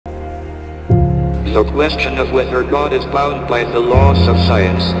The question of whether God is bound by the laws of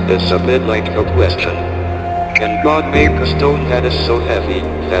science is a bit like the question, can God make a stone that is so heavy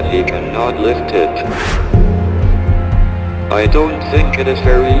that he cannot lift it? I don't think it is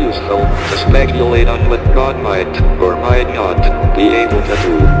very useful to speculate on what God might or might not be able to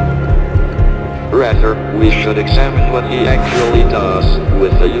do. Rather, we should examine what he actually does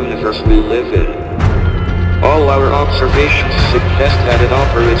with the universe we live in. All our observations suggest that it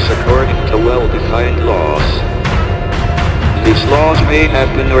operates according to well-defined laws. These laws may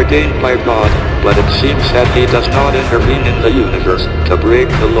have been ordained by God, but it seems that he does not intervene in the universe to break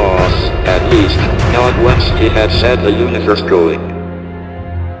the laws, at least not once he had set the universe going.